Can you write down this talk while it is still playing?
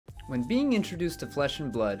When being introduced to Flesh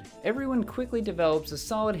and Blood, everyone quickly develops a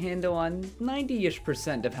solid handle on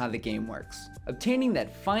 90-ish% of how the game works. Obtaining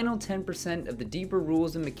that final 10% of the deeper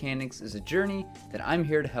rules and mechanics is a journey that I'm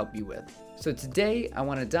here to help you with. So today, I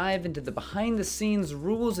want to dive into the behind-the-scenes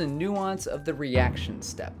rules and nuance of the reaction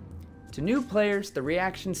step. To new players, the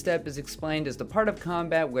reaction step is explained as the part of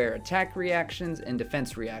combat where attack reactions and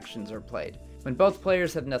defense reactions are played. When both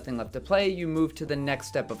players have nothing left to play, you move to the next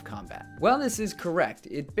step of combat. While this is correct,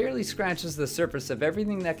 it barely scratches the surface of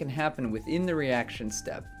everything that can happen within the reaction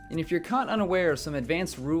step. And if you're caught unaware of some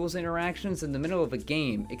advanced rules interactions in the middle of a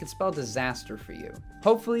game, it can spell disaster for you.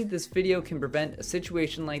 Hopefully, this video can prevent a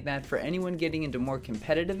situation like that for anyone getting into more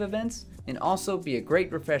competitive events, and also be a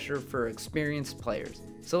great refresher for experienced players.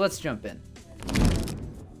 So let's jump in.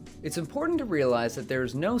 It's important to realize that there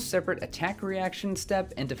is no separate attack reaction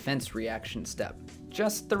step and defense reaction step,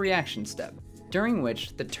 just the reaction step, during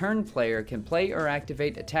which the turn player can play or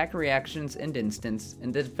activate attack reactions and instants,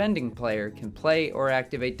 and the defending player can play or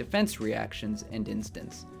activate defense reactions and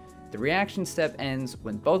instants. The reaction step ends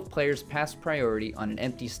when both players pass priority on an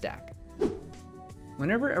empty stack.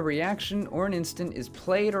 Whenever a reaction or an instant is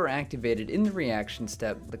played or activated in the reaction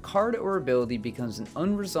step, the card or ability becomes an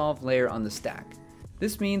unresolved layer on the stack.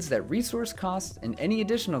 This means that resource costs and any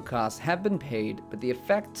additional costs have been paid, but the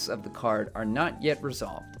effects of the card are not yet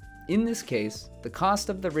resolved. In this case, the cost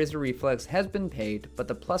of the Razor Reflex has been paid, but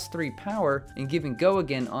the +3 power and giving go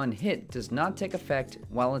again on hit does not take effect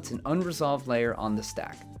while it's an unresolved layer on the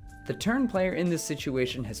stack. The turn player in this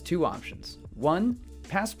situation has two options. 1.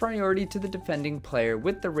 Pass priority to the defending player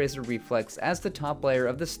with the Razor Reflex as the top layer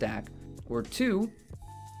of the stack, or 2.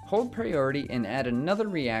 Hold priority and add another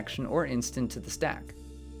reaction or instant to the stack.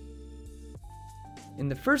 In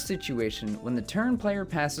the first situation, when the turn player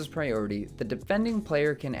passes priority, the defending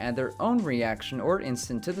player can add their own reaction or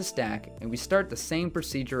instant to the stack, and we start the same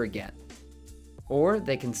procedure again. Or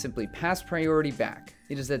they can simply pass priority back.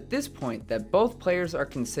 It is at this point that both players are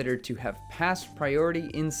considered to have passed priority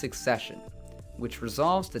in succession, which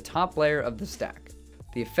resolves the top layer of the stack.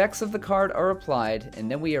 The effects of the card are applied,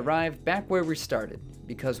 and then we arrive back where we started,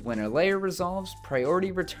 because when a layer resolves,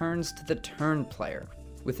 priority returns to the turn player.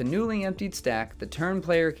 With a newly emptied stack, the turn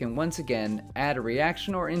player can once again add a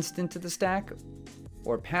reaction or instant to the stack,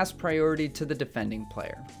 or pass priority to the defending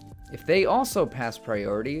player. If they also pass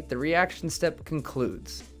priority, the reaction step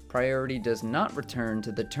concludes. Priority does not return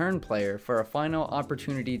to the turn player for a final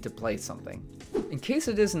opportunity to play something. In case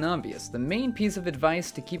it isn't obvious, the main piece of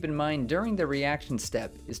advice to keep in mind during the reaction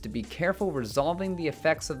step is to be careful resolving the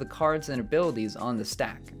effects of the cards and abilities on the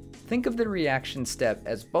stack. Think of the reaction step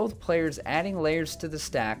as both players adding layers to the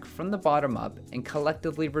stack from the bottom up and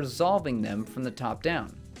collectively resolving them from the top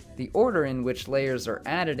down. The order in which layers are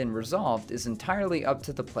added and resolved is entirely up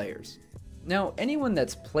to the players. Now, anyone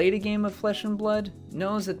that's played a game of Flesh and Blood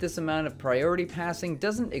knows that this amount of priority passing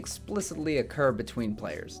doesn't explicitly occur between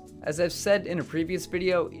players. As I've said in a previous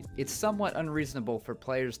video, it's somewhat unreasonable for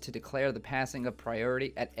players to declare the passing of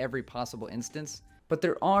priority at every possible instance, but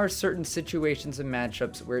there are certain situations and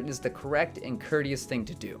matchups where it is the correct and courteous thing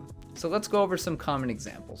to do. So let's go over some common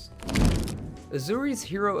examples. Uzuri's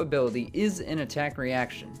hero ability is an attack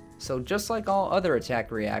reaction, so just like all other attack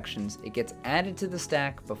reactions, it gets added to the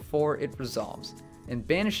stack before it resolves. And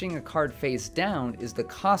banishing a card face down is the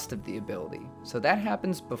cost of the ability, so that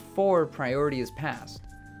happens before priority is passed.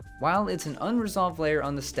 While it's an unresolved layer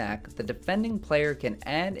on the stack, the defending player can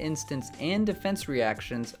add instants and defense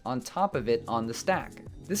reactions on top of it on the stack.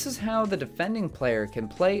 This is how the defending player can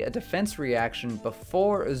play a defense reaction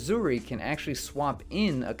before Uzuri can actually swap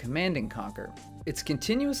in a Command and Conquer. Its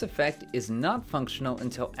continuous effect is not functional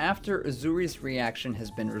until after Uzuri's reaction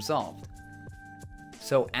has been resolved.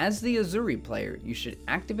 So as the Uzuri player, you should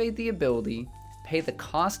activate the ability, pay the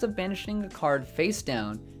cost of banishing a card face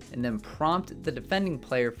down, and then prompt the defending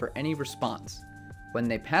player for any response. When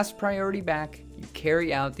they pass priority back, you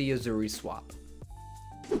carry out the Uzuri Swap.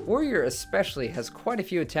 Warrior especially has quite a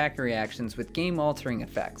few attack reactions with game-altering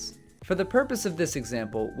effects. For the purpose of this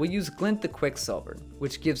example, we'll use Glint the Quicksilver,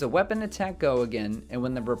 which gives a weapon attack go again, and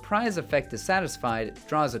when the reprise effect is satisfied,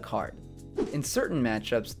 draws a card. In certain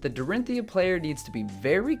matchups, the Dorinthia player needs to be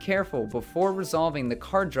very careful before resolving the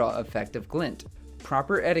card draw effect of Glint.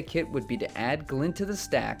 Proper etiquette would be to add Glint to the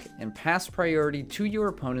stack and pass priority to your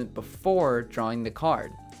opponent before drawing the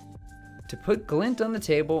card. To put Glint on the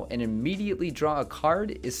table and immediately draw a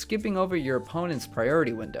card is skipping over your opponent's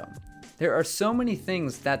priority window. There are so many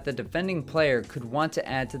things that the defending player could want to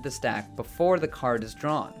add to the stack before the card is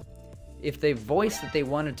drawn. If they voice that they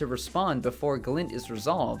wanted to respond before Glint is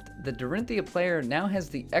resolved, the Dorinthia player now has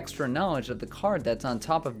the extra knowledge of the card that's on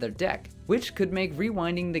top of their deck, which could make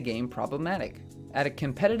rewinding the game problematic. At a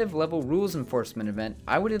competitive level rules enforcement event,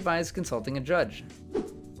 I would advise consulting a judge.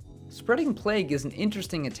 Spreading Plague is an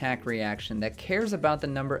interesting attack reaction that cares about the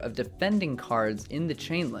number of defending cards in the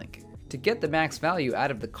chain link. To get the max value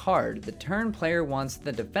out of the card, the turn player wants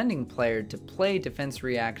the defending player to play defense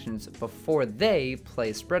reactions before they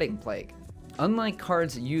play Spreading Plague. Unlike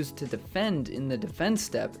cards used to defend in the defense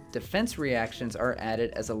step, defense reactions are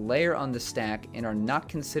added as a layer on the stack and are not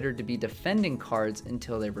considered to be defending cards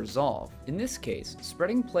until they resolve. In this case,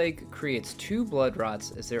 Spreading Plague creates 2 Blood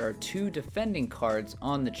Rots as there are 2 defending cards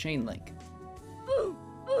on the chain link.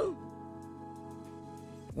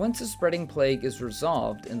 Once a Spreading Plague is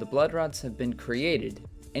resolved and the Blood Rots have been created,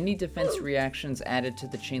 any defense reactions added to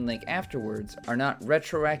the chain link afterwards are not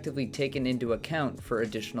retroactively taken into account for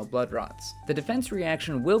additional Blood Rots. The defense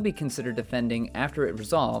reaction will be considered defending after it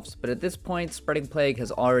resolves, but at this point, Spreading Plague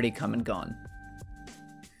has already come and gone.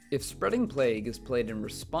 If Spreading Plague is played in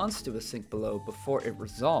response to a sink below before it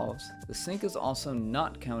resolves, the sink is also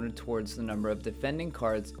not counted towards the number of defending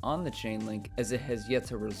cards on the chain link as it has yet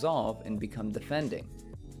to resolve and become defending.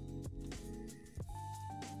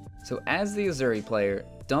 So as the Uzuri player,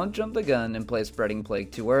 don't jump the gun and play Spreading Plague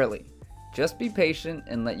too early. Just be patient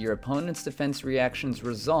and let your opponent's defense reactions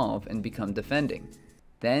resolve and become defending.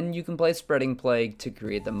 Then you can play Spreading Plague to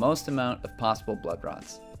create the most amount of possible Blood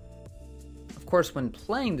Rots. Of course, when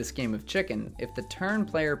playing this game of chicken, if the turn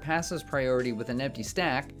player passes priority with an empty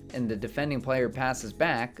stack and the defending player passes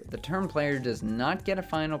back, the turn player does not get a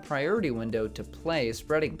final priority window to play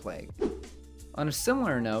Spreading Plague. On a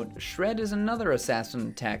similar note, Shred is another assassin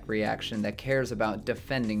attack reaction that cares about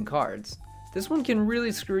defending cards. This one can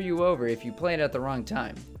really screw you over if you play it at the wrong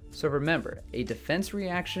time. So remember, a defense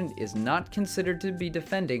reaction is not considered to be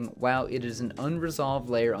defending while it is an unresolved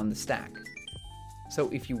layer on the stack. So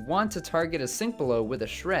if you want to target a sink below with a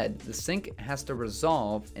Shred, the sink has to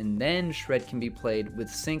resolve and then Shred can be played with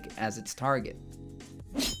sink as its target.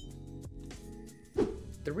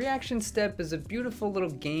 The reaction step is a beautiful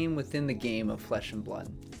little game within the game of Flesh and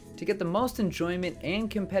Blood. To get the most enjoyment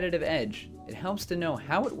and competitive edge, it helps to know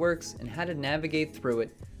how it works and how to navigate through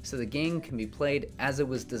it so the game can be played as it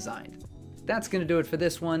was designed. That's going to do it for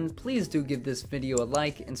this one. Please do give this video a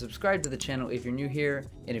like and subscribe to the channel if you're new here.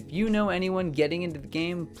 And if you know anyone getting into the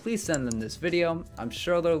game, please send them this video. I'm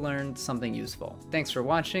sure they'll learn something useful. Thanks for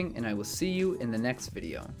watching, and I will see you in the next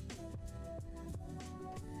video.